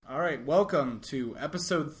right, welcome to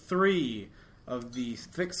episode 3 of the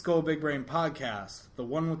Thick Skull Big Brain podcast, the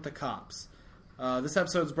one with the cops. This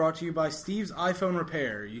episode is brought to you by Steve's iPhone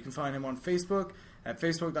Repair. You can find him on Facebook at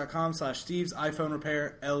facebook.com/Steve's iPhone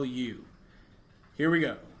Repair LU. Here we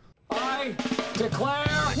go. I declare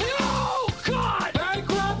no God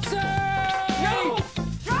bankruptcy. No,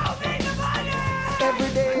 show me the money.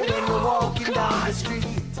 Every day when No, you're walking down God. the street,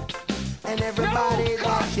 and everybody No,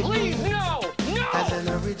 God, that you please, meet no, has an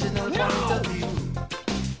original No. point of view.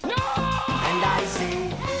 no. And I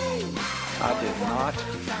say, I did not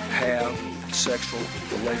have sexual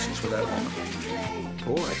relations with that woman.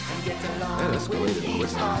 Boy, that escalated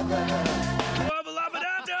quickly.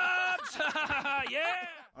 Yeah.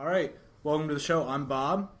 All right, welcome to the show. I'm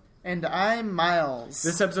Bob. And I'm Miles.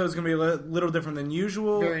 This episode is going to be a little different than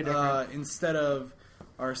usual. Very different. Instead of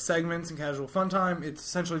our segments and casual fun time, it's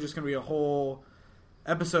essentially just going to be a whole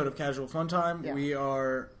episode of casual fun time. Yeah. We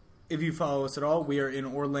are, if you follow us at all, we are in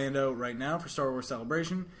Orlando right now for Star Wars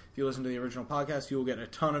Celebration. If you listen to the original podcast, you will get a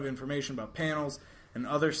ton of information about panels and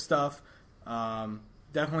other stuff.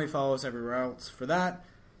 Definitely follow us everywhere else for that.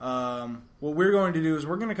 What we're going to do is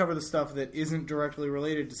we're going to cover the stuff that isn't directly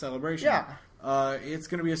related to Celebration. Yeah. It's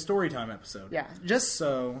going to be a story time episode. Yeah, just,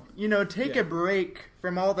 So, take yeah. a break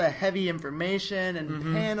from all the heavy information and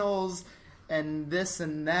Mm-hmm. panels and this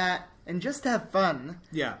and that, and just have fun.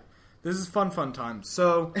 yeah. This is fun time.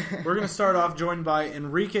 So, we're going to start off joined by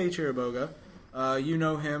Enrique Chiriboga. You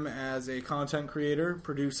know him as a content creator,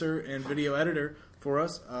 producer, and video editor for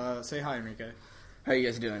us. Say hi, Enrique. How you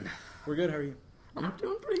guys doing? We're good. How are you? I'm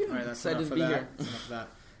doing pretty good. All right, that's Excited enough to of be that. here. That's enough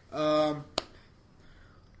of that.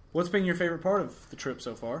 What's been your favorite part of the trip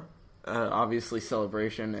so far? Obviously,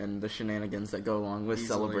 celebration and the shenanigans that go along with Easily.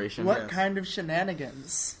 celebration. What Yes. kind of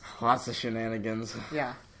shenanigans? Lots of shenanigans.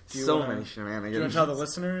 Yeah. you So wanna- many Do shenanigans. you want to tell the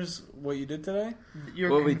listeners what you did today? Your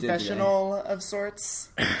What we did today. confessional of sorts?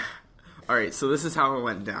 All right, so this is how it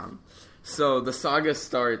went down. So the saga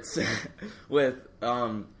starts with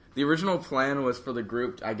the original plan was for the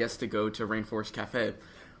group, I guess, to go to Rainforest Cafe,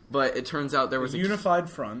 but it turns out there was a Unified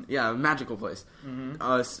Front. a magical place.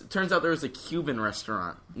 Turns out there was a Cuban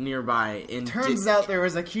restaurant nearby. Turns out there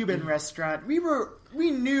was a Cuban restaurant. We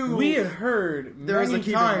knew. We had heard There was many a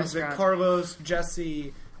Cuban times that restaurant. Carlos,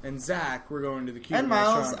 Jesse, and Zach were going to the Cuban and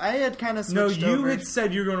Miles, restaurant. I had kind of No, switched you over. had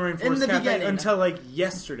said you were going to In Rainforest the Cafe beginning. until like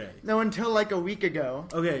yesterday. No, until like a week ago.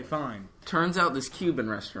 Okay, fine. Turns out this Cuban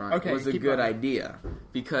restaurant Okay, was a keep good going. idea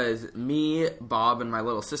because me, Bob, and my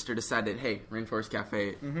little sister decided, hey, Rainforest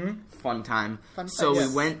Cafe, fun time. Fun so place.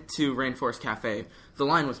 we went to Rainforest Cafe. The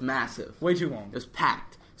line was massive. Way too long. It was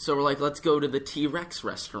packed. So we're like, let's go to the T-Rex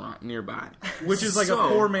restaurant nearby. Which is like a So-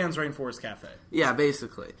 poor man's Rainforest Cafe. Yeah,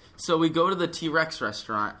 basically. So we go to the T-Rex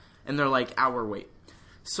restaurant, and they're like, hour wait.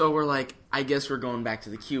 So we're like, I guess we're going back to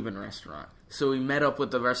the Cuban restaurant. So we met up with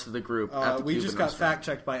the rest of the group at the We Cuban just got restaurant.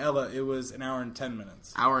 fact-checked by Ella. It was an hour and 10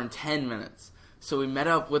 minutes. Hour and 10 minutes. So we met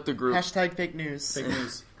up with the group. Hashtag fake news. Fake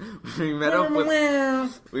news. we met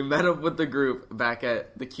up with the group back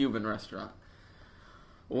at the Cuban restaurant.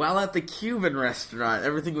 While at the Cuban restaurant,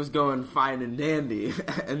 everything was going fine and dandy,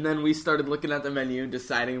 and then we started looking at the menu,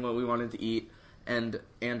 deciding what we wanted to eat and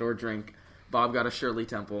or drink. Bob got a Shirley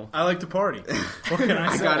Temple. I like to party. What can I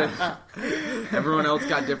I say? got it. Everyone else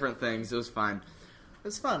got different things. It was fine. It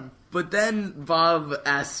was fun. But then Bob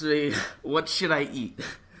asked me, "What should I eat?"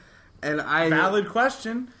 And Valid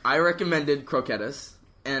question. I recommended croquetas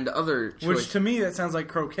and other choice. Which to me, that sounds like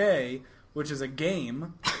croquet, which is a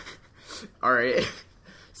game. All right.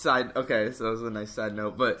 Okay, so that was a nice side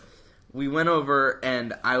note. But we went over,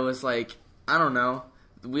 and I was like, I don't know.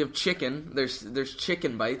 We have chicken. There's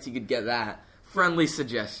chicken bites. You could get that. Friendly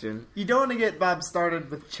suggestion. You don't want to get Bob started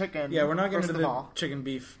with chicken. Yeah, we're not getting first into of the all. chicken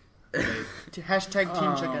beef. Hashtag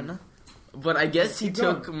Team Chicken. But I guess he Keep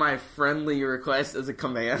took going. my friendly request as a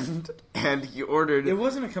command, and he ordered. It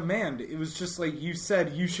wasn't a command. It was just like you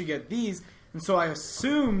said you should get these, and so I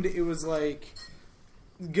assumed it was like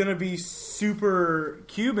gonna be super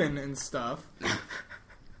Cuban and stuff.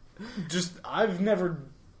 Just I've never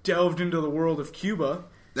delved into the world of Cuba,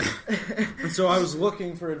 and so I was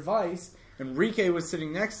looking for advice. Enrique was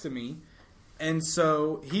sitting next to me, and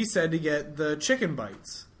so he said to get the chicken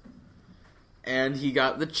bites. And he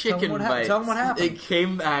got the chicken what bites. tell him what happened. It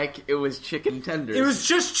came back. It was chicken tenders. It was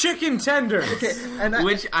just chicken tenders. And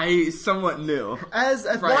which I somewhat knew. as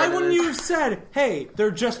a Right. Why Yeah, wouldn't you have said, "Hey,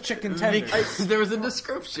 they're just chicken tenders"? Because there was a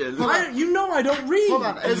description. I don't read. Hold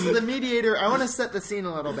on, as the mediator, I want to set the scene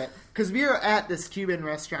a little bit because we are at this Cuban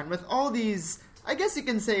restaurant with all these. I guess you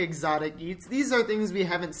can say exotic eats. These are things we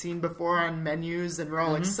haven't seen before on menus, and we're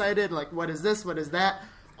all excited. Like, what is this? What is that?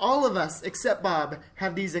 all of us except Bob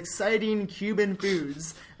have these exciting Cuban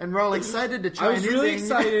foods, and we're all excited to try I was a new really thing.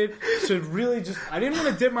 excited to really just. I didn't want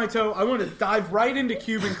to dip my toe. I wanted to dive right into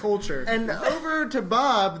Cuban culture. And over to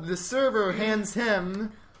Bob, the server hands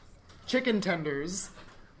him chicken tenders.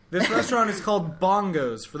 This restaurant is called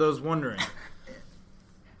Bongos, for those wondering.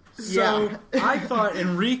 So Yeah. I thought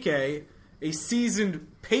Enrique, a seasoned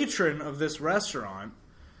patron of this restaurant,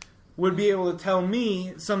 would be able to tell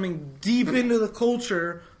me something deep into the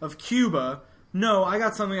culture of Cuba. No, I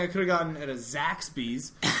got something I could have gotten at a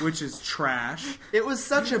Zaxby's, which is trash. It was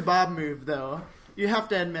such a Bob move, though. You have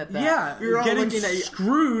to admit that. Yeah, we were all getting looking at you.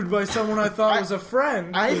 screwed by someone I thought was a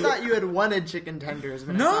friend. I thought you had wanted chicken tenders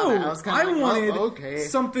when I saw that. I No, was I kind of like, wanted oh, okay.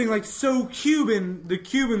 something like so Cuban. The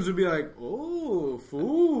Cubans would be like, "Oh,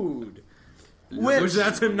 food," which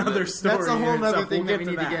that's another story. That's a in whole itself. other thing We'll that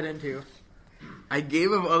we need to get into. I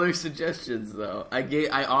gave him other suggestions though.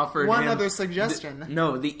 I offered One him other suggestion. the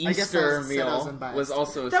I guess I Easter was- said I was meal unbiased. was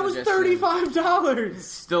also a That was suggestion. $35.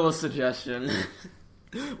 Still a suggestion.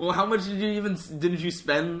 Well, how much didn't you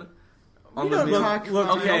spend on the don't meal? talk look,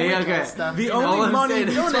 about okay, the okay. stuff. The You know, all only I'm money saying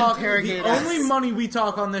we is- Don't talk, the interrogate us. only money we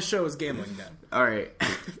talk on this show is gambling debt. All right.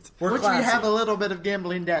 We're which classy. we have a little bit of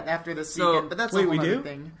gambling debt after this So- weekend, but that's Wait, a whole we other do?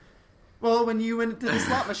 thing. Well, when you went to the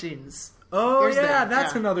slot machines. Oh Thursday, yeah,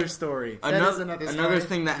 that's yeah. another story. That is another story.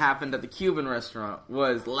 thing that happened at the Cuban restaurant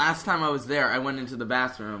was last time I was there, I went into the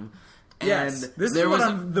bathroom. And Yes, this is there what was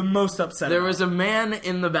I'm the most upset. there about. was a man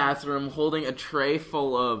in the bathroom holding a tray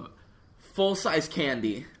full of full-size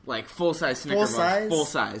candy, like full-size Snicker bars. Full-size? Full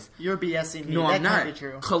size. You're BSing me. No, that I'm can't not. be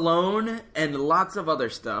true. Cologne and lots of other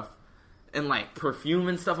stuff. And like perfume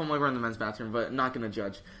and stuff. I'm like, we're in the men's bathroom, but not gonna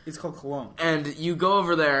judge. It's called cologne. And you go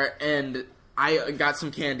over there, and I got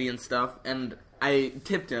some candy and stuff, and I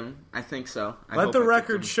tipped him. I think so. Let the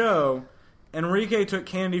record show, Enrique took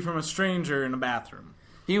candy from a stranger in a bathroom.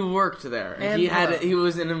 He worked there. And He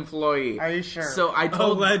was an employee. Are you sure? So I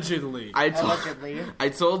told Allegedly. Allegedly. I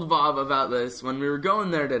told Bob about this when we were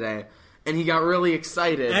going there today, and he got really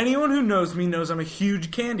excited. Anyone who knows me knows I'm a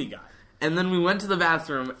huge candy guy. And then we went to the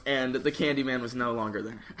bathroom, and the candy man was no longer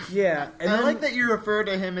there. Yeah, and I then like that you refer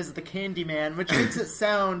to him as the Candy Man, which makes it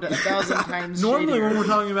sound 1,000 times normally shadier. when we're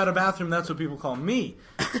talking about a bathroom, that's what people call me.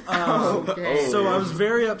 Okay. So I was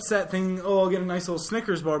very upset thinking, oh, I'll get a nice little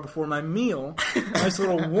Snickers bar before my meal. Nice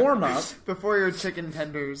little warm-up. Before your chicken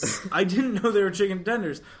tenders. I didn't know they were chicken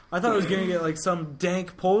tenders. I thought I was going to get like some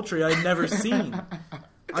dank poultry I'd never seen.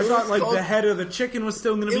 I thought like called- the head of the chicken was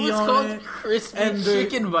still going to It be was on called it. crispy and the-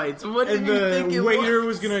 chicken bites. What did And you think the it waiter was?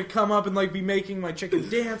 was going to come up and like be making my chicken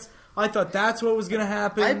dance. I thought that's what was going to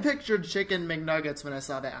happen. I pictured chicken McNuggets when I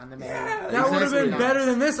saw that on the menu. That would have been Exactly. better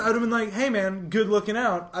than this. I would have been like, "Hey man, good looking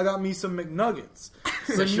out. I got me some McNuggets." But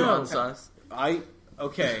Szechuan no, sauce.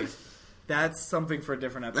 okay, that's something for a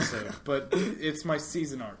different episode. But it's my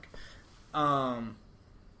season arc.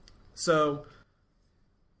 So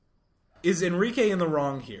is Enrique in the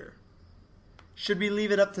wrong here? Should we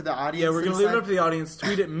leave it up to the audience? Yeah, we're gonna leave it decide? up to the audience.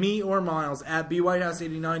 Tweet at me or Miles at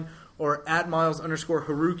bwhitehouse89 or at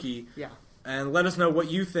Miles_Haruki. Yeah. And let us know what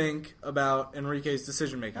you think about Enrique's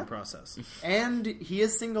decision-making process. And he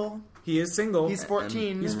is single. He is single. He's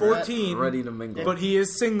 14. He's 14. Ready to mingle. But he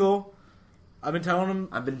is single. I've been telling him.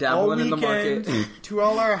 I've been all dabbling in the weekend. market. To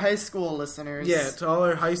all our high school listeners. Yeah, to all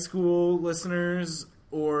our high school listeners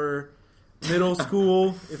or middle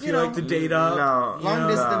school, if you know, like to date up. No, you Long know.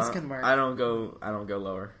 distance can work. I don't go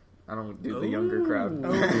lower. I don't do the younger crowd.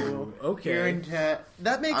 Oh, Okay. You're into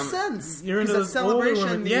that makes I'm- sense. You're into Because at those older celebration,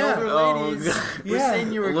 women. the Yeah. older Oh, ladies God. were Yeah.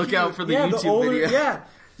 saying you were Look cute. out for the Yeah, YouTube the older. video. Yeah.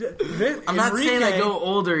 I'm not saying I go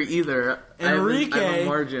older either. I have a Enrique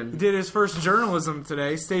margin. did his first journalism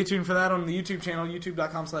today. Stay tuned for that on the YouTube channel,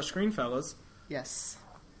 youtube.com/screenfellas. Yes.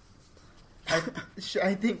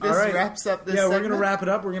 I think this All right. wraps up this Yeah, we're segment. going to wrap it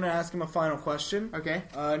up. We're going to ask him a final question. Okay.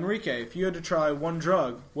 Enrique, if you had to try one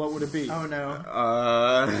drug, what would it be? Oh,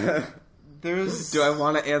 no. There's... Do I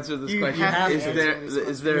want to answer this You question? have to Is answer there this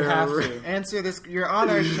is there You have a- to. Answer this. You're on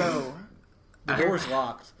our show. The door's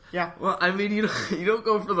locked. Yeah. Well, I mean, you don't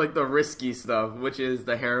go for like the risky stuff, which is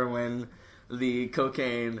the heroin, the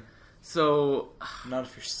cocaine. So Not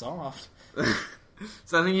if you're soft.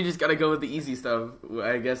 so I think you just got to go with the easy stuff.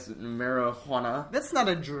 I guess marijuana. That's not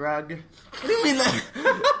a drug. What do you mean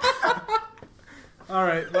that? All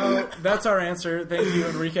right, well, that's our answer. Thank you,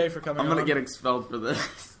 Enrique, for coming I'm gonna on. get expelled for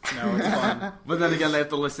this. No, it's fine. But then again, they have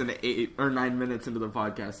to listen to 8 or 9 minutes into the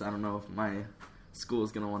podcast. I don't know if my school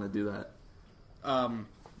is gonna want to do that.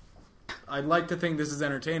 I'd like to think this is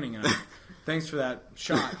entertaining enough. Thanks for that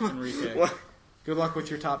shot, Enrique. What? Good luck with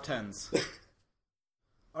your top tens.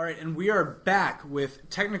 All right, and we are back with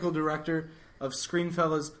technical director of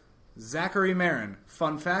Screenfellas, Zachary Marin.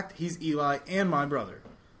 Fun fact, he's Eli and my brother.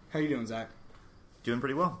 How you doing, Zach? Doing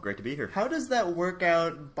pretty well. Great to be here. How does that work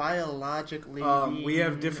out biologically? We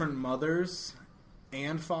have different mothers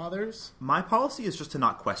and fathers. My policy is just to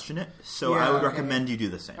not question it, so Yeah, I would okay. recommend you do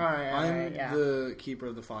the same. All right, I'm yeah. the keeper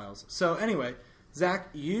of the files. So anyway, Zach,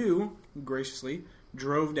 you graciously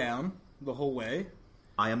drove down the whole way.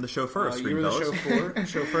 I am the chauffeur of You were the Screenfellas.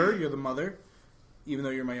 chauffeur. You're the mother, even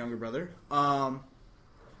though you're my younger brother.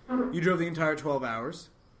 You drove the entire 12 hours.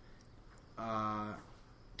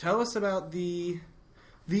 Tell us about the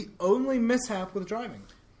only mishap with driving.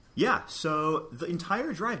 Yeah, so the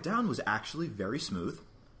entire drive down was actually very smooth.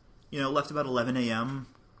 Left about 11 a.m.,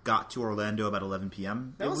 got to Orlando about 11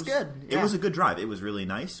 p.m. That was good, It yeah. was a good drive. It was really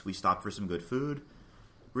nice. We stopped for some good food.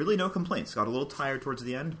 Really no complaints. Got a little tired towards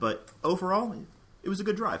the end, but overall, it was a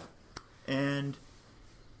good drive. And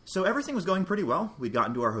so everything was going pretty well. We'd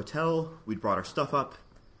gotten to our hotel. We'd brought our stuff up.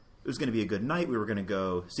 It was going to be a good night. We were going to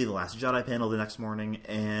go see The Last Jedi panel the next morning,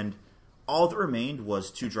 and all that remained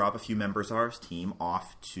was to drop a few members of our team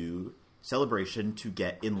off to Celebration to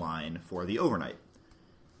get in line for the overnight.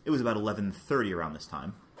 It was about 11:30 around this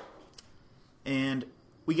time. And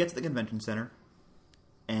we get to the convention center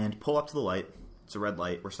and pull up to the light. It's a red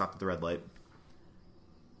light. We're stopped at the red light.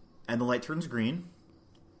 And the light turns green.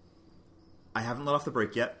 I haven't let off the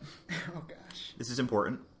brake yet. Oh, gosh. This is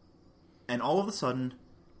important. And all of a sudden,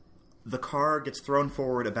 the car gets thrown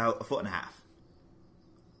forward about 1.5 feet.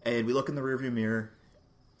 And we look in the rearview mirror,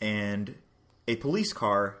 and a police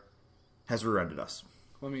car has rear-ended us.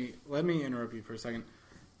 Let me interrupt you for a second.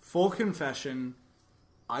 Full confession,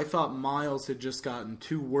 I thought Miles had just gotten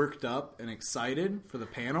too worked up and excited for the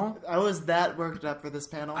panel. I was that worked up for this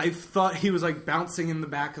panel. I thought he was like bouncing in the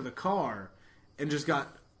back of the car and just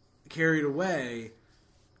got carried away.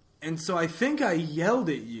 And so I think I yelled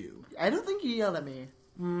at you. I don't think you yelled at me.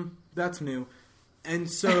 That's new. And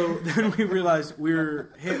so then we realized we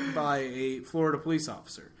were hit by a Florida police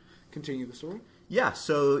officer. Continue the story. Yeah,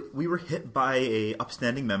 so we were hit by a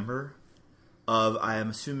upstanding member of, I am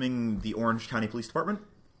assuming, the Orange County Police Department.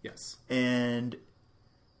 Yes. And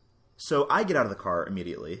so I get out of the car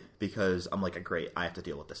immediately because I'm like, great, I have to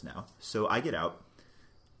deal with this now. So I get out,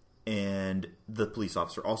 and the police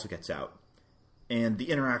officer also gets out. And the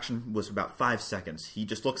interaction was about 5 seconds. He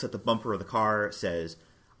just looks at the bumper of the car, says,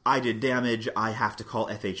 I did damage, I have to call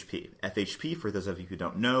FHP. FHP, for those of you who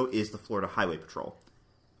don't know, is the Florida Highway Patrol.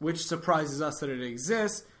 Which surprises us that it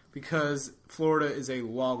exists because Florida is a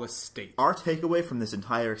lawless state. Our takeaway from this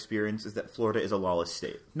entire experience is that Florida is a lawless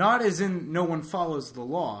state. Not as in no one follows the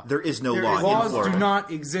law. There is no There law is- in Laws Florida. do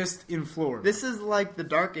not exist in Florida. This is like the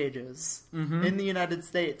Dark Ages in the United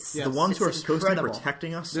States. Yes. The ones who are It's supposed to be incredible.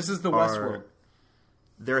 protecting us This is the are- Westworld.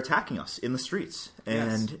 They're attacking us in the streets,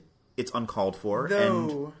 and Yes. it's uncalled for. And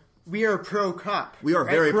Though we are pro-cop. we are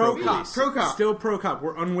right? very Pro pro-police. cop. Pro-cop. Still pro cop.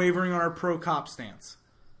 We're unwavering on our pro cop stance.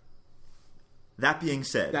 That being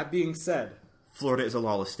said, That being said, Florida is a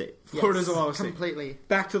lawless state. Florida's a lawless state. Completely.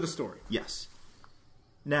 Back to the story. Yes.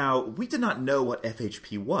 Now, we did not know what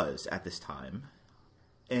FHP was at this time,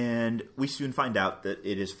 and we soon find out that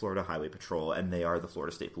it is Florida Highway Patrol, and they are the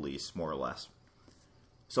Florida State Police, more or less.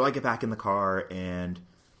 So I get back in the car, and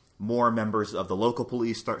more members of the local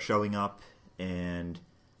police start showing up, and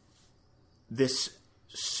this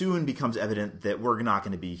soon becomes evident that we're not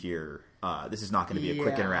going to be here. This is not going to be a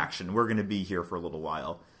quick Yeah. interaction. We're going to be here for a little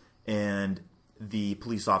while. And the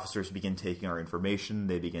police officers begin taking our information.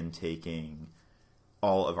 They begin taking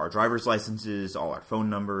all of our driver's licenses, all our phone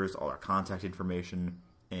numbers, all our contact information,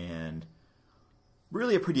 and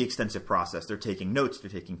really a pretty extensive process. They're taking notes, they're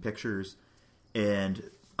taking pictures, and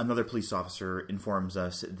another police officer informs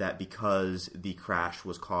us that because the crash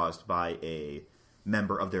was caused by a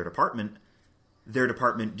member of their department,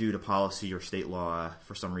 due to policy or state law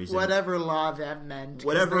for some reason, Whatever law that meant. 'cause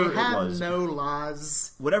Whatever they had it was. no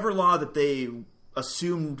laws. whatever law that they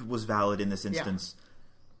assumed was valid in this instance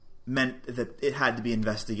meant that it had to be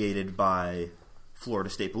investigated by Florida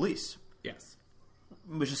State Police, Yes.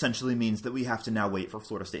 which essentially means that we have to now wait for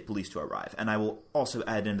Florida State Police to arrive. And I will also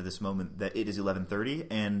add into this moment that it is 11:30,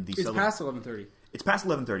 and It's past 11:30. It's past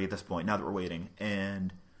 11:30 at this point, now that we're waiting,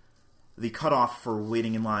 and the cutoff for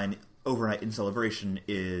waiting in line overnight in Celebration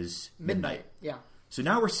is midnight. Yeah. So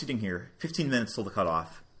now we're sitting here, 15 minutes till the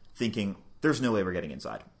cutoff, thinking, there's no way we're getting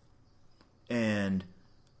inside. And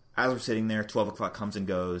as we're sitting there, 12 o'clock comes and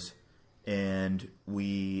goes, and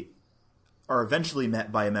we are eventually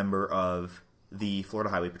met by a member of the Florida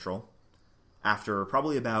Highway Patrol after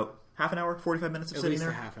probably about half an hour, 45 minutes of At sitting least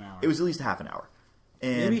there. a half an hour. It was at least a half an hour.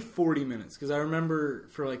 And Maybe 40 minutes, because I remember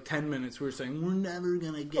for like 10 minutes we were saying, we're never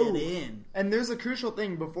going to get in. And there's a crucial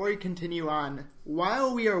thing before we continue on.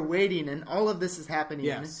 While we are waiting and all of this is happening,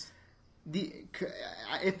 Yes.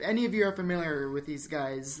 If any of you are familiar with these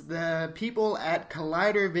guys, the people at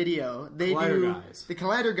Collider Video, the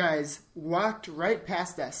Collider guys walked right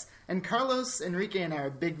past us. And Carlos, Enrique, and I are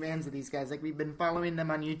big fans of these guys. Like, we've been following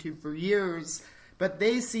them on YouTube for years. But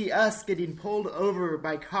they see us getting pulled over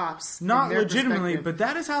by cops. Not from their legitimately, perspective. but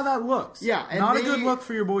that is how that looks. Yeah, and not they- a good look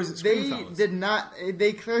for your boys at Screenfellas.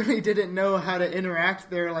 They clearly didn't know how to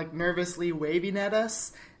interact. They're like nervously waving at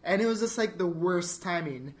us. And it was just like the worst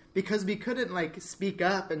timing because we couldn't like speak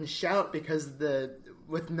up and shout because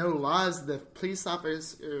with no laws the police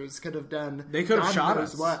officers could have done. They could have God shot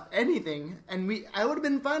knows us. what, anything, and I would have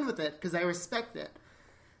been fine with it because I respect it.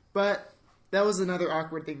 But that was another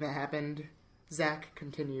awkward thing that happened. Zach,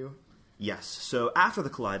 continue. yes, so after the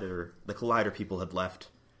Collider people had left,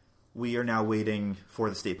 we are now waiting for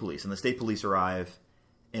the state police, and the state police arrive.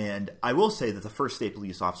 And I will say that the first state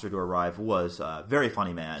police officer to arrive was a very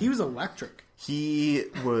funny man. He was electric. He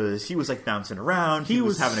was like bouncing around. He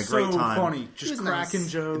was having a great so time. funny, just was cracking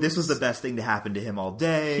nice. jokes. This was the best thing to happen to him all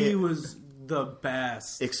day. He was the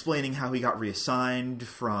best. Explaining how he got reassigned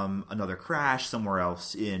from another crash somewhere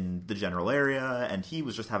else in the general area, and he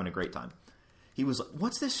was just having a great time. He was like,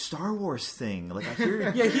 "What's this Star Wars thing?" Like I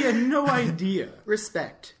hear. Yeah, he had no idea.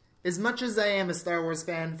 Respect. As much as I am a Star Wars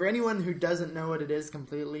fan, for anyone who doesn't know what it is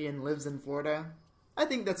completely and lives in Florida, I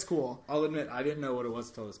think that's cool. I'll admit, I didn't know what it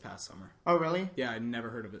was till this past summer. Oh, really? Yeah, I'd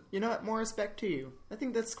never heard of it. You know what? More respect to you. I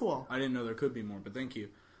think that's cool. I didn't know there could be more, but thank you.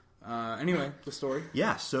 Anyway, the story.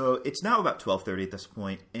 Yeah, so it's now about 12:30 at this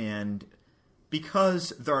point, and because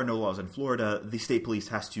there are no laws in Florida, the state police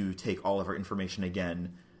has to take all of our information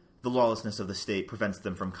again. The lawlessness of the state prevents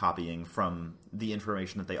them from copying from the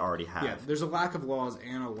information that they already have. Yeah, there's a lack of laws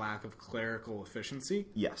and a lack of clerical efficiency.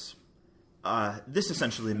 Yes. This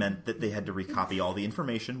essentially meant that they had to recopy all the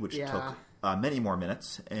information, which Yeah. took many more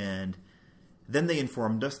minutes, and then they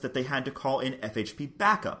informed us that they had to call in FHP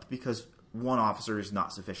backup because one officer is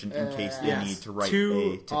not sufficient in case they Yes. need to write a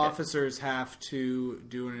Two ticket. officers have to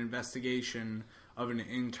do an investigation of an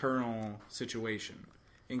internal situation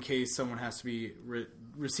in case someone has to be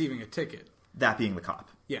receiving a ticket. That being the cop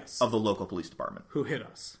Yes. of the local police department. Who hit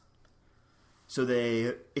us. So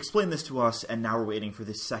they explained this to us, and now we're waiting for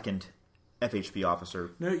this second FHP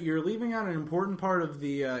officer. No, you're leaving out an important part of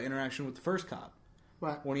the interaction with the first cop.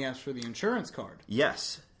 What? When he asked for the insurance card.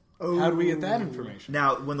 Yes. How do we get that information?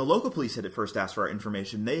 Now, when the local police had at first asked for our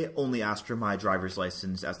information, they only asked for my driver's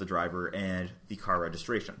license as the driver and the car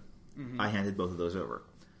registration. I handed both of those over.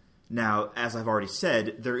 Now, as I've already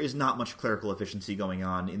said, there is not much clerical efficiency going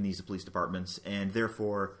on in these police departments, and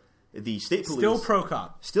therefore the state police... Still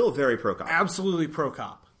pro-cop. Still very pro-cop. Absolutely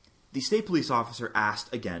pro-cop. The state police officer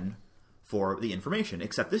asked again for the information,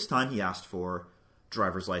 except this time he asked for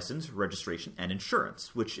driver's license, registration, and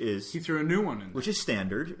insurance, which is He threw a new one in there. which is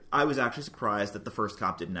standard. I was actually surprised that the first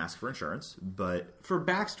cop didn't ask for insurance, but For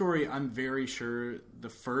backstory, I'm very sure the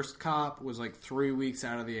first cop was like 3 weeks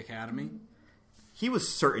out of the academy. he was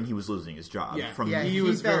certain he was losing his job. Yeah. From Yeah, He he,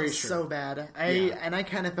 was felt very sure. so bad. Yeah. And I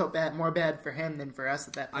kind of felt more bad for him than for us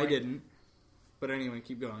at that point. I didn't. But anyway,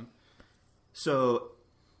 keep going. So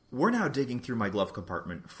we're now digging through my glove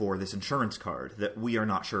compartment for this insurance card that we are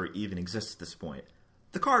not sure even exists at this point.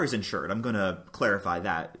 The car is insured. I'm going to clarify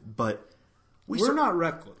that, but We're not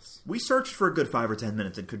reckless. We searched for a good 5 or 10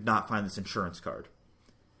 minutes and could not find this insurance card.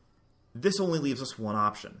 This only leaves us one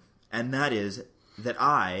option, and that is that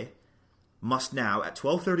I must now, at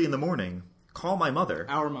 12:30 in the morning, call my mother.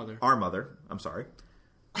 Our mother. Our mother, I'm sorry.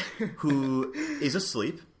 Who is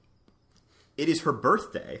asleep. It is her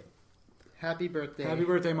birthday, Happy birthday. Happy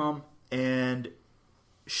birthday, Mom. and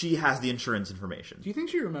she has the insurance information. Do you think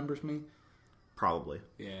she remembers me? Probably.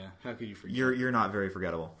 Yeah. How could you forget? You're not very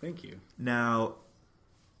forgettable. Thank you. Now,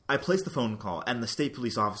 I place the phone call, and the state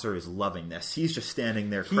police officer is loving this. He's just standing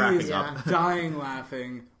there He cracking is up. dying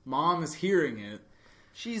laughing. Mom is hearing it.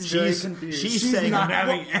 She's very She's confused. she's saying, not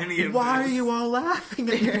having any of "Why this." are you all laughing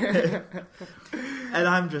at me?" And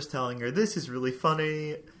I'm just telling her, "This is really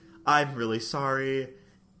funny. I'm really sorry."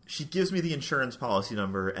 She gives me the insurance policy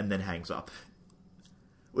number and then hangs up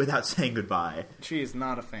without saying goodbye. She is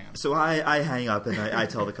not a fan. So I hang up and I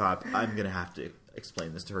tell the cop, "I'm going to have to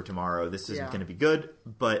explain this to her tomorrow. This isn't Yeah. going to be good,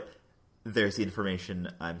 but there's the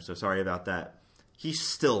information. I'm so sorry about that." He's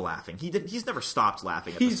still laughing. He's never stopped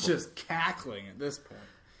laughing at this He's point. just cackling at this point.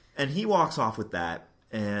 And he walks off with that,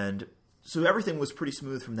 and so everything was pretty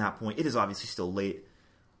smooth from that point. It is obviously still late.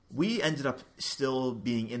 We ended up still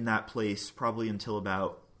being in that place probably until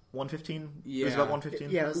about 1:15? Yeah. It was about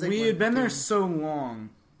 1:15? Yeah, it was like We had been there 1:15. so long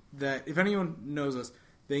that if anyone knows us,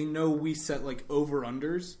 they know we set like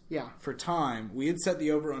over-unders Yeah. for time. We had set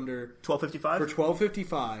the over-under 12:55? for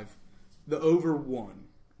 12:55. The over won,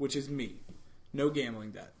 which is me. No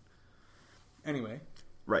gambling debt. Anyway,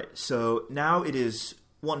 Right. So now it is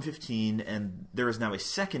 1:15, and there is now a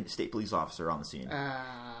second state police officer on the scene.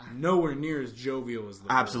 nowhere near as jovial as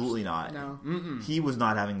the Absolutely not. No. He was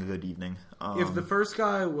not having a good evening. first. If the first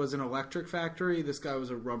guy was an electric factory, this guy was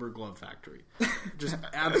a rubber glove factory. Just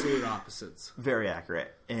absolute opposites. Very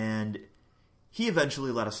accurate. And he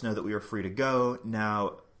eventually let us know that we were free to go.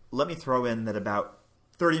 Now, let me throw in that about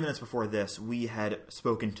 30 minutes before this, we had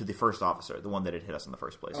spoken to the first officer, the one that had hit us in the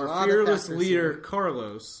first place, A lot Our of fearless factors leader, here.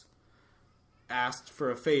 Carlos, asked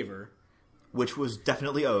for a favor. which was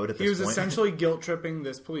definitely owed at this He was point. essentially guilt-tripping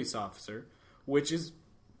this police officer, which is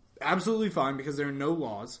absolutely fine because there are no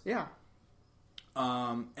laws. Yeah.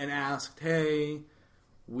 And asked, hey,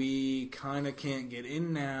 we kind of can't get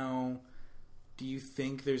in now. Do you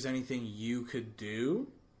think there's anything you could do?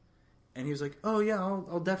 And he was like, oh, yeah,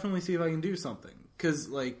 I'll definitely see if I can do something. Because,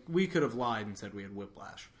 like, we could have lied and said we had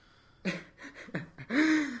whiplash.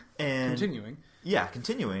 And Continuing. yeah,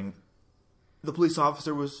 continuing, the police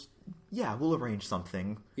officer was, yeah, we'll arrange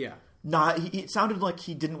something. Yeah. It sounded like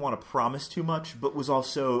he didn't want to promise too much, but was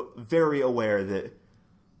also very aware that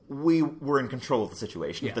we were in control of the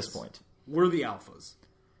situation at this Yes. point. We're the alphas.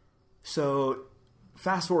 So,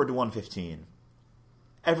 fast forward to 1:15.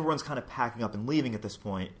 Everyone's kind of packing up and leaving at this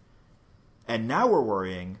point. And now we're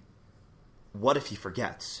worrying, what if he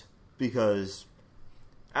forgets? Because,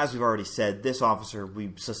 as we've already said, this officer,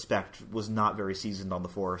 we suspect, was not very seasoned on the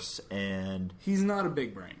force, and He's not a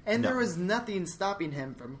big brain. And No. there was nothing stopping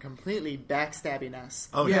him from completely backstabbing us.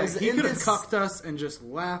 Oh, Yeah, Because he in could have this- cucked us and just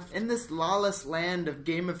left. In this lawless land of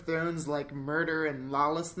Game of Thrones, like murder and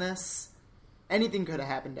lawlessness, anything could have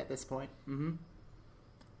happened at this point.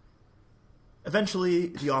 eventually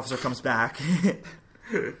the officer comes back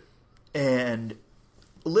and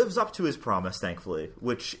lives up to his promise, thankfully,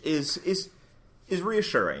 which is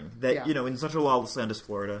reassuring that, Yeah. you know, in such a lawless land as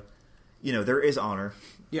Florida, you know, there is honor.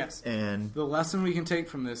 Yes. And The lesson we can take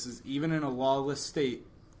from this is even in a lawless state,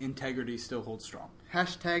 integrity still holds strong.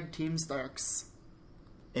 Hashtag Team Starks.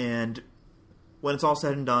 And when it's all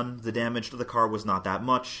said and done, the damage to the car was not that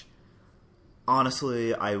much.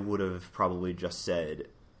 Honestly, I would have probably just said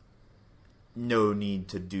no need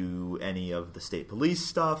to do any of the state police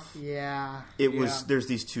stuff. Yeah. It was Yeah. there's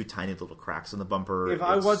these two tiny little cracks in the bumper. If I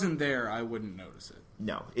It's- wasn't there, I wouldn't notice it.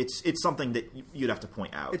 no, it's something that you'd have to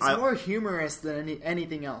point out. It's more humorous than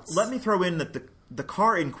anything else. Let me throw in that the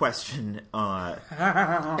car in question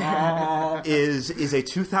is a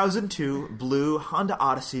 2002 blue Honda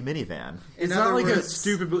Odyssey minivan. It's In not other like a words-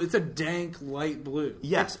 stupid blue. It's a dank light blue.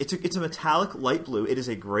 Yes, it's a metallic light blue. It is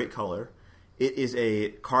a great color. It is a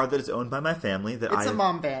car that is owned by my family. It's a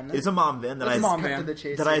mom van. It's a mom van that Let's I've mom cut van to the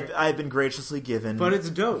chase that here. I've been graciously given, But it's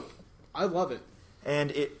dope. I love it.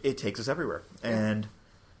 and it takes us everywhere. And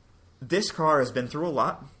this car has been through a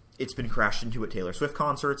lot. It's been crashed into at Taylor Swift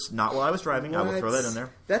concerts. Not while I was driving. I will throw that in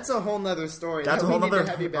there. That's a whole nother story. That's that a whole we need to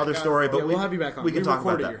nother have you back other on story, for. but Yeah, we'll have you back on. we can talk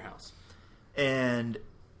about record that. at your house. And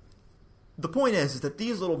the point is that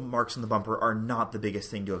these little marks in the bumper are not the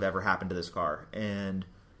biggest thing to have ever happened to this car. And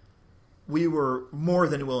we were more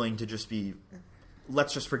than willing to just be,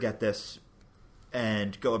 let's just forget this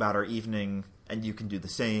and go about our evening, and you can do the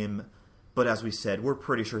same. But as we said, we're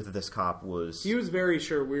pretty sure that this cop was... He was very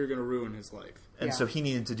sure we were going to ruin his life. and Yeah. so he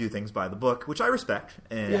needed to do things by the book, which I respect.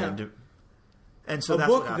 And Yeah. and so A that's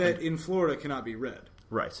book what that happened. in Florida cannot be read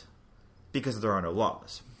Right. Because there are no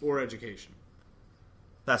laws. or education.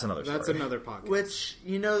 That's another story. That's another podcast. Which,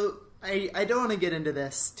 you know, I don't want to get into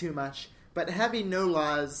this too much, but having no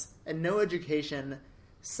laws and no education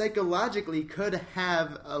psychologically could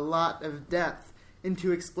have a lot of depth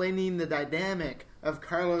into explaining the dynamic of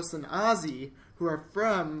Carlos and Ozzy, who are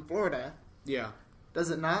from Florida. Yeah. Does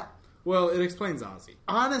it not? Well, it explains Ozzy.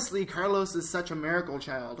 Honestly, Carlos is such a miracle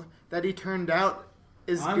child that he turned out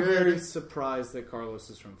as I'm good. very surprised that Carlos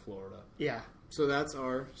is from Florida. Yeah. So that's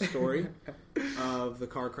our story of the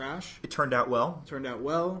car crash. It turned out well. Turned out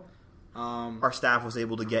well. Our staff was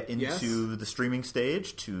able to get into Yes. the streaming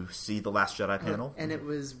stage to see the Last Jedi panel. And it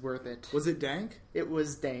was worth it. Was it dank? It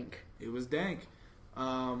was dank. It was dank.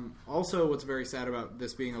 Also, what's very sad about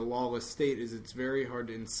this being a lawless state is it's very hard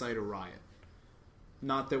to incite a riot.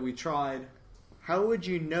 Not that we tried. How would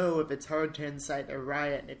you know if it's hard to incite a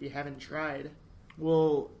riot if you haven't tried?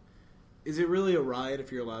 Well, is it really a riot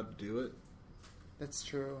if you're allowed to do it? That's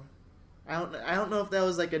true. I don't know if that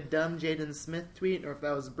was like a dumb Jaden Smith tweet or if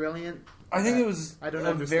that was brilliant. I think it was I don't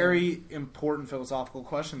a understand. very important philosophical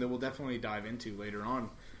question that we'll definitely dive into later on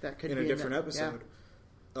That could in be a different yeah. episode.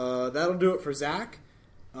 That'll do it for Zach.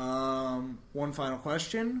 One final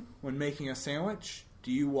question. When making a sandwich,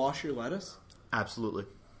 do you wash your lettuce? Absolutely.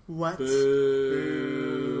 What?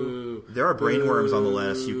 Boo. There are brain worms on the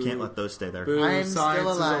lettuce. You can't let those stay there. Boo. I am still Science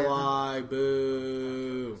alive. is a lie.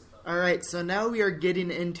 Boo. All right, so now we are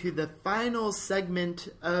getting into the final segment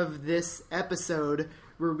of this episode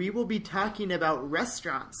where we will be talking about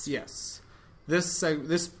restaurants. Yes. This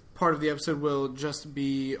part of the episode will just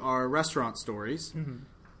be our restaurant stories.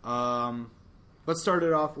 Let's start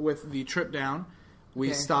it off with the trip down. We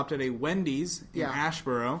Okay. stopped at a Wendy's in Yeah.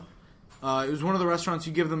 Ashboro. It was one of the restaurants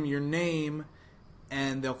you give them your name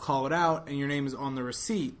and they'll call it out and your name is on the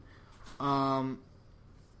receipt.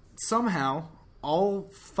 Somehow, all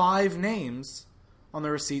 5 names on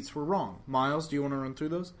the receipts were wrong. Miles, do you want to run through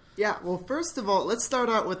those? Yeah, well, first of all, let's start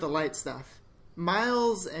out with the light stuff.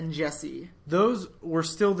 Miles and Jesse. Those were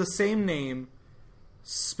still the same name,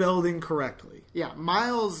 spelled incorrectly. Yeah,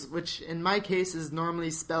 Miles, which in my case is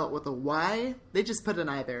normally spelt with a Y, they just put an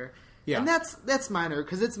I there. Yeah. And that's minor,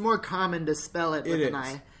 because it's more common to spell it with It an is.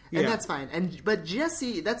 I. And Yeah. that's fine. But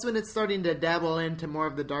Jesse, that's when it's starting to dabble into more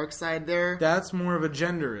of the dark side there. That's more of a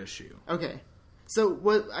gender issue. Okay. So,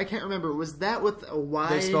 what I can't remember, was that with a Y?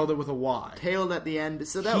 They spelled it with a Y. Tailed at the end.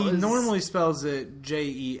 So that He was normally spells it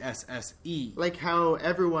Jesse. like how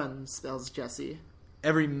everyone spells Jesse.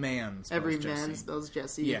 Every man spells Every Jesse. man spells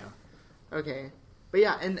Jesse. Yeah. Okay. But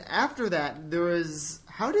yeah, and after that, there was...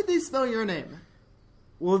 How did they spell your name?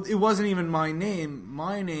 Well, it wasn't even my name.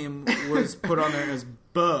 My name was put on there as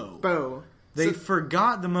Bo. Bo. They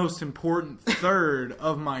forgot the most important third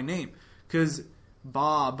of my name. Because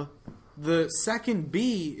Bob, the second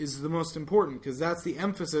B is the most important. Because that's the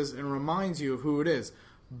emphasis and reminds you of who it is.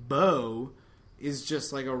 Bo is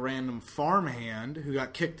just like a random farmhand who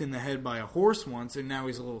got kicked in the head by a horse once and now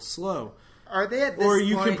he's a little slow. Are they at this Or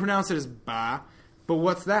you point... can pronounce it as ba, but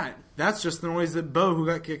what's that? That's just the noise that Bo, who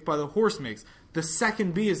got kicked by the horse, makes. The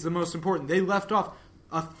second B is the most important. They left off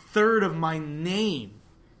a third of my name.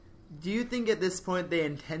 Do you think at this point they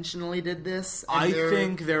intentionally did this? And I they're-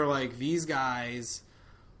 think they're like, these guys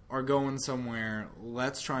are going somewhere.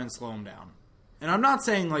 Let's try and slow them down. And I'm not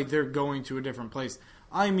saying like they're going to a different place.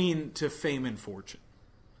 I mean to fame and fortune.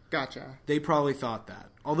 Gotcha. They probably thought that.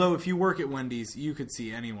 Although if you work at Wendy's, you could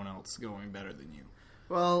see anyone else going better than you.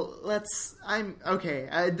 Well, I'm... Okay.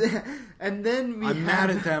 And then we I'm have... mad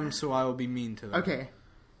at them, so I will be mean to them. Okay.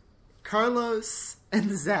 Carlos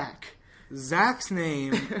and Zach. Zach's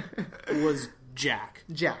name was Jack.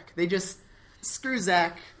 Jack. They just... Screw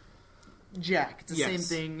Zach. Jack. It's the Yes.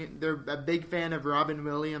 same thing. They're a big fan of Robin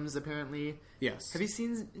Williams, apparently. Yes. Have you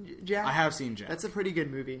seen Jack? I have seen Jack. That's a pretty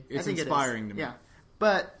good movie. I It's think inspiring it is. to me. Yeah.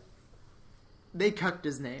 But they cucked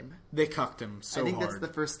his name. They cucked him so I think hard. that's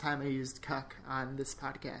the first time I used cuck on this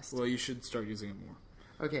podcast. Well, you should start using it more.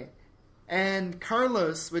 Okay. And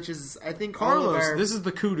Carlos, which is, I think, all of Carlos, our... this is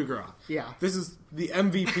the coup de grace. Yeah. This is the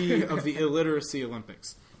MVP of the illiteracy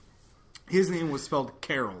Olympics. His name was spelled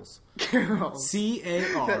Carols. carols.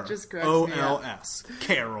 That just cracks me Carols.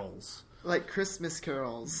 Carols. Like Christmas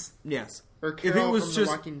carols. Yes. Or If Carol it was from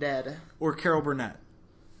just The Walking Dead. or Carol Burnett.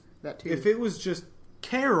 That too. If it was just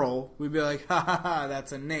Carol, we'd be like, ha ha ha,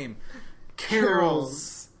 that's a name. Carols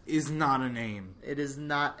Carols. is not a name. It is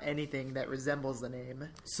not anything that resembles the name.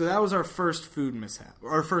 So that was our first food mishap,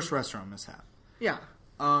 our first restaurant mishap. Yeah.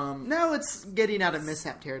 Now it's getting out of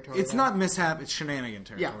mishap territory. It's now. not mishap, it's shenanigan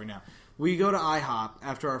territory now. We go to IHOP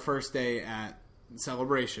after our first day at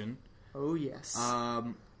Celebration. Oh, yes.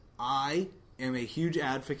 I am a huge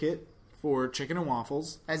advocate for chicken and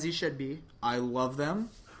waffles. As you should be. I love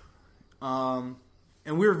them. And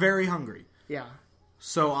we were very hungry. Yeah.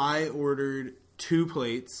 So I ordered 2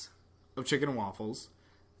 plates of chicken and waffles.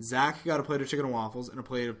 Zach got a plate of chicken and waffles and a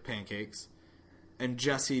plate of pancakes. And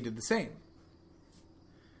Jesse did the same.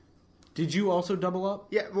 Did you also double up?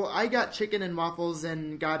 Yeah, well, I got chicken and waffles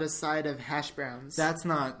and got a side of hash browns. That's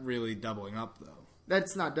not really doubling up, though.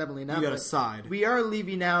 That's not doubling up. You got a but side. We are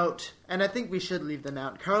leaving out, and I think we should leave them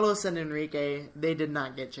out. Carlos and Enrique, they did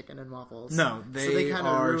not get chicken and waffles. No, So they kinda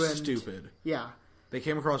are ruined- stupid. Yeah. They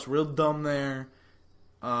came across real dumb there.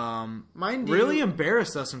 Mind you, Really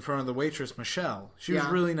embarrassed us in front of the waitress, Michelle. She was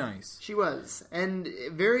Yeah. really nice. she was. And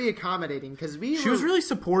very accommodating, because She was really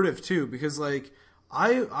supportive, too, because, like,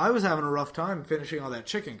 I was having a rough time finishing all that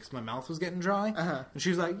chicken because my mouth was getting dry. Uh-huh. And she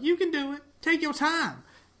was like, you can do it. Take your time.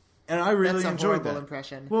 And I really That's a enjoyed horrible that.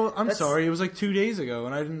 impression. Well, I'm That's- sorry. It was like 2 days ago,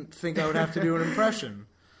 and I didn't think I would have to do an impression.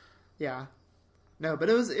 Yeah. No, but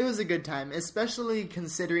it was a good time, especially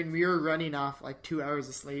considering we were running off like 2 hours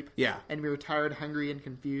of sleep. Yeah. And we were tired, hungry, and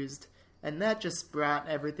confused. And that just brought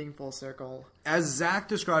everything full circle. As Zach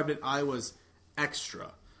described it, I was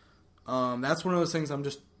extra. That's one of those things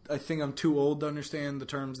I think I'm too old to understand the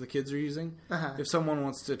terms the kids are using. Uh-huh. If someone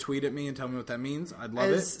wants to tweet at me and tell me what that means, I'd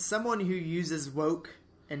love As it. someone who uses woke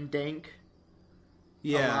and dank a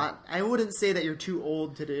Yeah. lot, I wouldn't say that you're too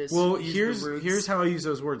old to use Well, use the words. here's how I use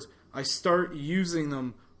those words. I start using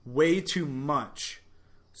them way too much,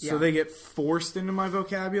 so Yeah. they get forced into my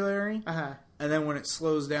vocabulary. Uh-huh. And then when it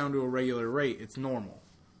slows down to a regular rate, it's normal.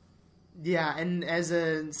 Yeah, and as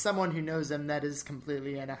someone who knows them, that is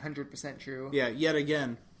completely and 100% true. Yeah. Yet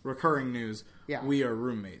again, recurring news. Yeah. We are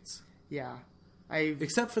roommates, Yeah.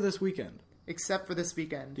 except for this weekend. Except for this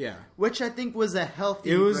weekend. Yeah. Which I think was a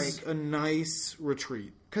healthy It was break. a nice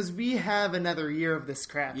retreat. Because we have another year of this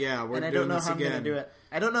crap. Yeah, we're and I doing don't know this how I'm again. going to do it.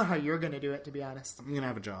 I don't know how you're going to do it, to be honest. I'm gonna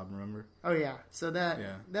have a job. Remember? Oh, yeah. So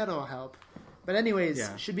that'll help. But anyways,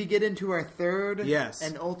 Yeah. should we get into our third Yes.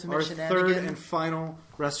 and ultimate Our shenanigan? third and final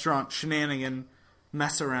restaurant shenanigan,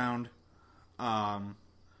 mess around,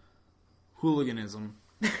 hooliganism.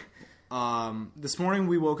 This morning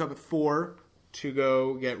we woke up at 4 to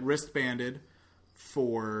go get wristbanded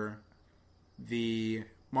for the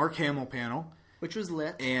Mark Hamill panel Which was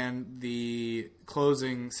lit. and the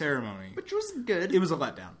closing ceremony. Which was good. It was a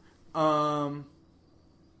letdown.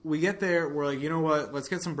 We get there, we're like, you know what, let's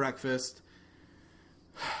get some breakfast.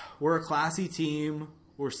 We're a classy team.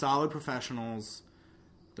 We're solid professionals.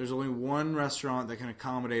 There's only one restaurant that can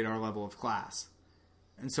accommodate our level of class.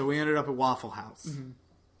 And so we ended up at Waffle House.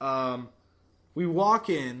 Mm-hmm. We walk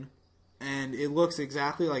in, and it looks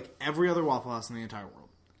exactly like every other Waffle House in the entire world.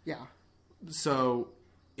 Yeah. So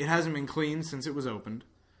it hasn't been cleaned since it was opened.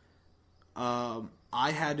 I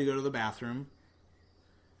had to go to the bathroom.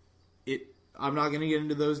 I'm not going to get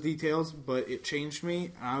into those details, but it changed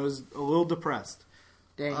me. I was a little depressed.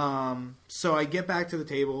 Dang. So I get back to the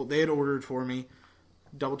table. They had ordered for me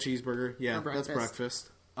double cheeseburger. Yeah, For that's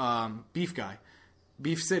breakfast. breakfast. Beef guy.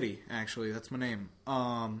 Beef City, actually. That's my name.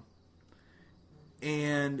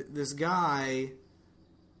 And this guy,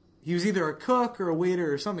 he was either a cook or a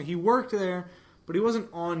waiter or something. He worked there, but he wasn't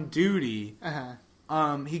on duty.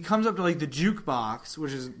 Uh-huh. He comes up to like the jukebox,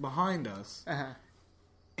 which is behind us, Uh-huh.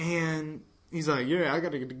 and he's like, "Yeah, I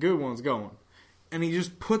got to get the good ones going." And he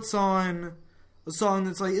just puts on a song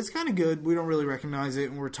that's like, it's kind of good. We don't really recognize it,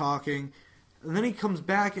 and we're talking. And then he comes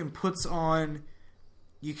back and puts on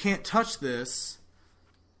 "You Can't Touch This"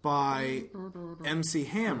 by MC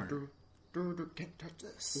Hammer. Can't touch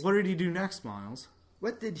this. What did he do next, Miles?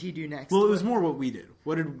 What did he do next? Well, it was more what we did.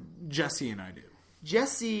 What did Jesse and I do?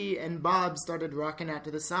 Jesse and Bob started rocking out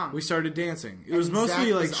to the song. We started dancing. It was And mostly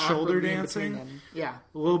Zach like was shoulder awkwardly in between dancing, them. Yeah.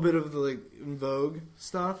 a little bit of the like En Vogue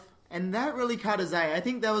stuff. And that really caught his eye. I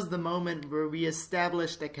think that was the moment where we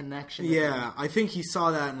established a connection. with Yeah, him. I think he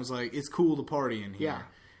saw that and was like, "It's cool to party in here." Yeah.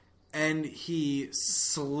 And he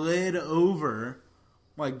slid over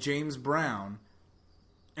like James Brown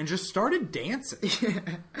and just started dancing.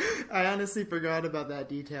 I honestly forgot about that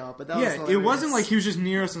detail, but that was Yeah, it hilarious. wasn't like he was just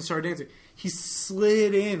near us and started dancing. He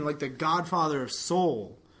slid in like the Godfather of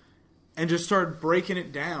Soul and just started breaking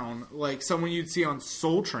it down like someone you'd see on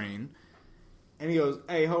Soul Train. And he goes,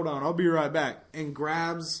 "Hey, hold on, I'll be right back." And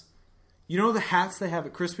grabs, you know the hats they have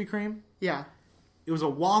at Krispy Kreme? Yeah. It was a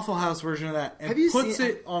Waffle House version of that, and Have you puts seen-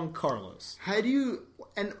 it on Carlos. How do you...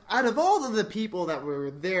 And out of all of the people that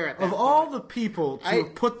were there at that Of all point, the people to I-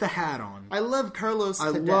 have put the hat on, I love Carlos I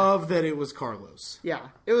to death. love that it was Carlos. Yeah,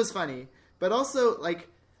 it was funny. But also, like,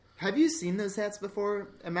 have you seen those hats before?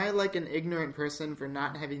 Am I, like, an ignorant person for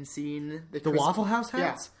not having seen The Waffle House Yeah.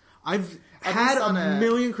 hats? I've At had least on a a-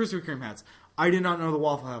 million Krispy Kreme hats. I did not know the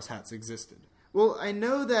Waffle House hats existed. Well, I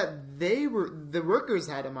know that the workers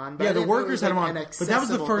had them on. But Yeah, I the didn't know it workers was, had them like, on, an but that was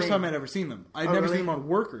the accessible first thing. time I'd ever seen them. I'd Oh, never really? seen them on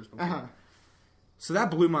workers before. Uh-huh. So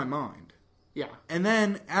that blew my mind. Yeah. And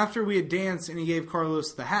then after we had danced and he gave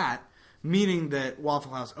Carlos the hat, meaning that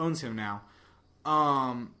Waffle House owns him now,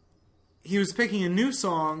 he was picking a new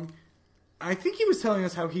song. I think he was telling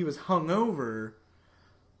us how he was hungover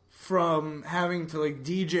from having to like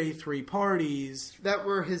DJ 3 parties. That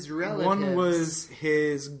were his relatives. One was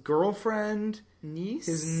his girlfriend, niece,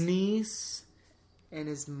 his niece, and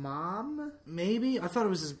his mom. maybe. I thought it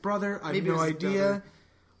was his brother. I Maybe have no it was his idea. brother.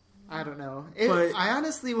 I don't know. But- I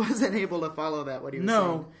honestly wasn't able to follow that. What he was saying.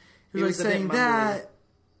 No, he was a like bit saying mumbly. that,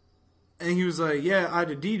 and he was like, "Yeah, I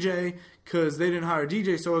had a DJ because they didn't hire a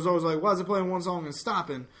DJ, so I was always like, why is it playing one song and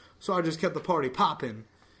stopping? So I just kept the party popping."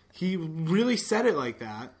 He really said it like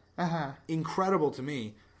that. Uh-huh. Incredible to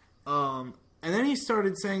me. And then he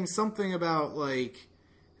started saying something about, like,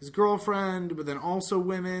 his girlfriend, but then also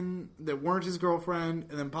women that weren't his girlfriend,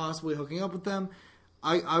 and then possibly hooking up with them.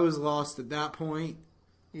 I was lost at that point.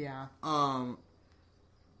 Yeah.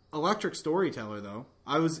 Electric Storyteller, though.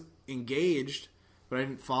 I was engaged, but I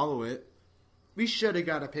didn't follow it. We should have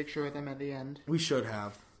got a picture with him at the end. We should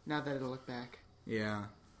have. Now that I look back. Yeah.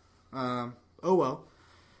 Oh, well.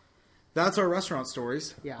 That's our restaurant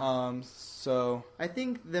stories. Yeah. So... I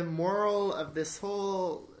think the moral of this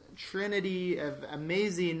whole trinity of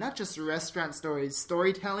amazing, not just restaurant stories,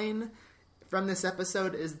 storytelling from this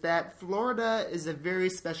episode is that Florida is a very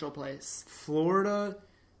special place. Florida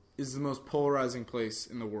is the most polarizing place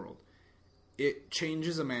in the world. It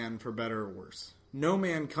changes a man for better or worse. No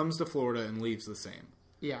man comes to Florida and leaves the same.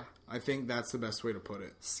 Yeah. I think that's the best way to put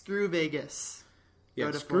it. Screw Vegas. Yeah,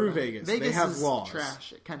 Go to screw Florida. Vegas. Vegas They have is laws.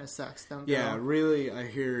 trash. It kind of sucks. Don't go. Yeah, really, I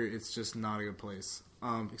hear it's just not a good place.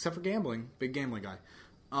 Except for gambling. Big gambling guy.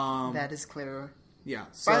 That is clear. Yeah.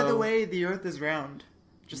 So, By the way, the Earth is round.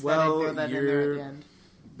 Just well, throw that in there at the end.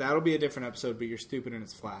 That'll be a different episode, but you're stupid and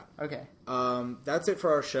it's flat. Okay. That's it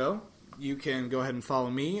for our show. You can go ahead and follow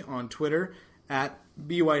me on Twitter at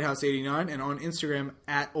BWhitehouse89 and on Instagram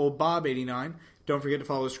at OldBob89. Don't forget to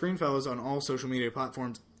follow Screenfellas on all social media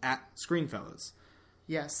platforms at Screenfellas.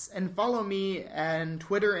 Yes, and follow me on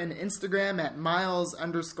Twitter and Instagram at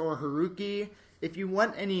Miles_Haruki. If you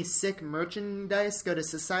want any sick merchandise, go to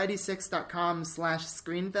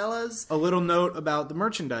society6.com/Screenfellas. A little note about the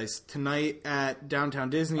merchandise. Tonight at Downtown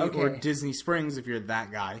Disney or Okay. Disney Springs, if you're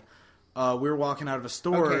that guy, we're walking out of a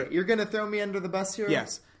store. Okay, you're going to throw me under the bus here?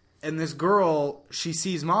 Yes. And this girl, she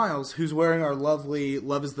sees Miles, who's wearing our lovely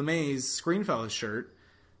Love is the Maze Screenfellas shirt.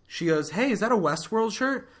 She goes, "Hey, is that a Westworld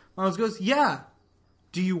shirt?" Miles goes, "Yeah."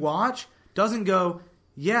 "Do you watch?" Doesn't go,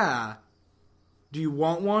 "Yeah." "Do you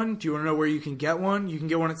want one? Do you want to know where you can get one?" You can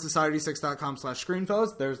get one at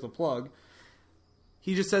society6.com/Screenfellas. There's the plug.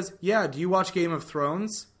 He just says, "Yeah, do you watch Game of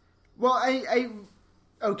Thrones?" Well,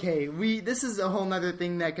 okay, this is a whole nother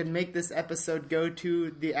thing that could make this episode go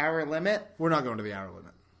to the hour limit. We're not going to the hour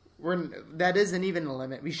limit. That isn't even a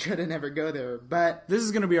limit. We should have never go there. But This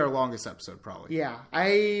is going to be our longest episode, probably. yeah,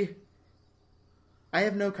 I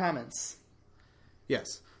have no comments.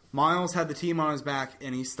 Yes. Miles had the team on his back,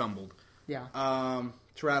 and he stumbled. Yeah. To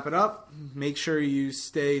wrap it up, make sure you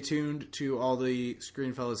stay tuned to all the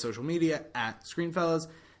Screenfellas social media at Screenfellas,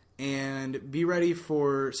 and be ready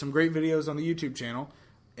for some great videos on the YouTube channel.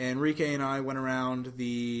 Enrique and I went around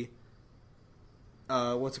the,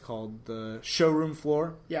 what's it called? The showroom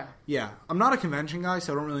floor. Yeah. Yeah. I'm not a convention guy,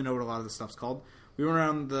 so I don't really know what a lot of this stuff's called. We went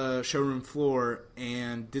around the showroom floor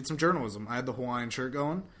and did some journalism. I had the Hawaiian shirt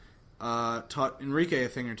going. Taught Enrique a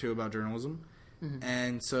thing or two about journalism. Mm-hmm.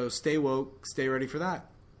 And so stay woke, stay ready for that.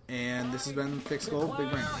 And this has been Thick Skull, Big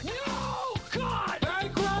Brain. No! God!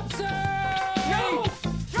 Bankruptcy! No!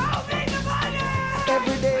 Show me the money!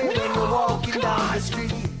 Every day when you're walking down the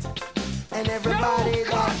street, and everybody No!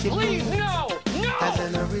 God, that you please, meet no!